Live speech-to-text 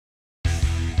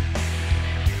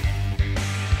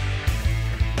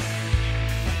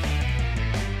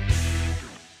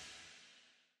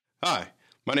Hi,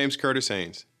 my name's Curtis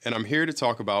Haines, and I'm here to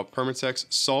talk about Permatex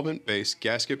solvent-based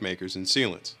gasket makers and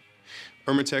sealants.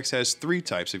 Permatex has three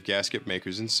types of gasket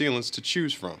makers and sealants to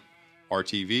choose from: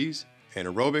 RTVs,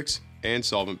 anaerobics, and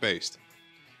solvent-based.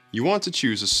 You want to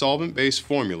choose a solvent-based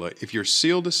formula if your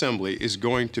sealed assembly is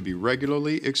going to be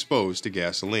regularly exposed to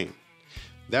gasoline.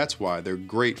 That's why they're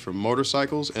great for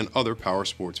motorcycles and other power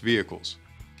sports vehicles.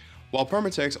 While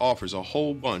Permatex offers a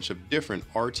whole bunch of different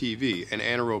RTV and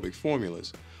anaerobic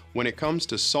formulas, when it comes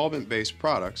to solvent-based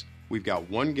products, we've got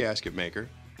one gasket maker,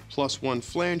 plus one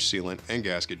flange sealant and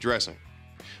gasket dressing.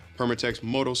 Permatex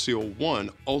MotoSeal 1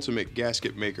 Ultimate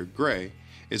Gasket Maker Gray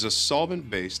is a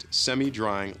solvent-based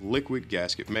semi-drying liquid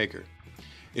gasket maker.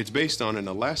 It's based on an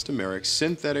elastomeric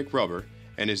synthetic rubber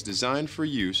and is designed for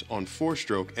use on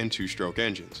 4-stroke and 2-stroke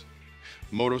engines.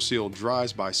 MotoSeal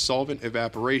dries by solvent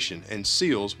evaporation and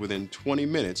seals within 20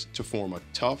 minutes to form a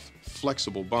tough,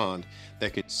 flexible bond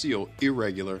that can seal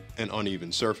irregular and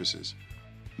uneven surfaces.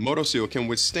 MotoSeal can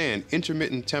withstand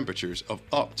intermittent temperatures of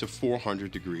up to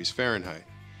 400 degrees Fahrenheit,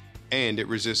 and it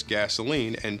resists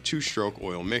gasoline and 2-stroke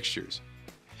oil mixtures.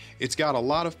 It's got a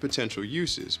lot of potential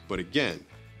uses, but again,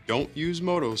 don't use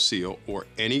MotoSeal or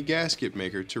any gasket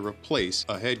maker to replace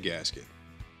a head gasket.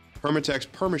 Permatex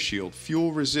PermaShield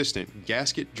fuel-resistant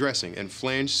gasket dressing and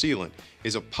flange sealant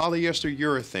is a polyester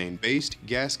urethane-based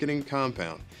gasketing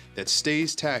compound that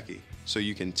stays tacky so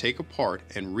you can take apart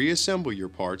and reassemble your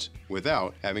parts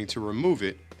without having to remove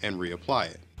it and reapply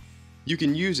it. You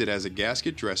can use it as a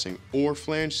gasket dressing or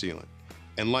flange sealant,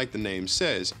 and like the name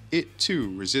says, it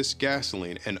too resists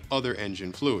gasoline and other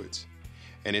engine fluids,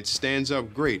 and it stands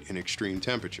up great in extreme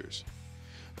temperatures.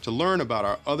 To learn about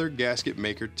our other gasket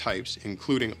maker types,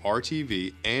 including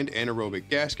RTV and anaerobic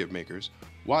gasket makers,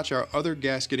 watch our other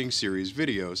gasketing series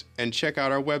videos and check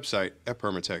out our website at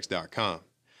permatex.com.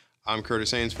 I'm Curtis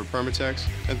Haines for Permatex,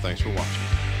 and thanks for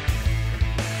watching.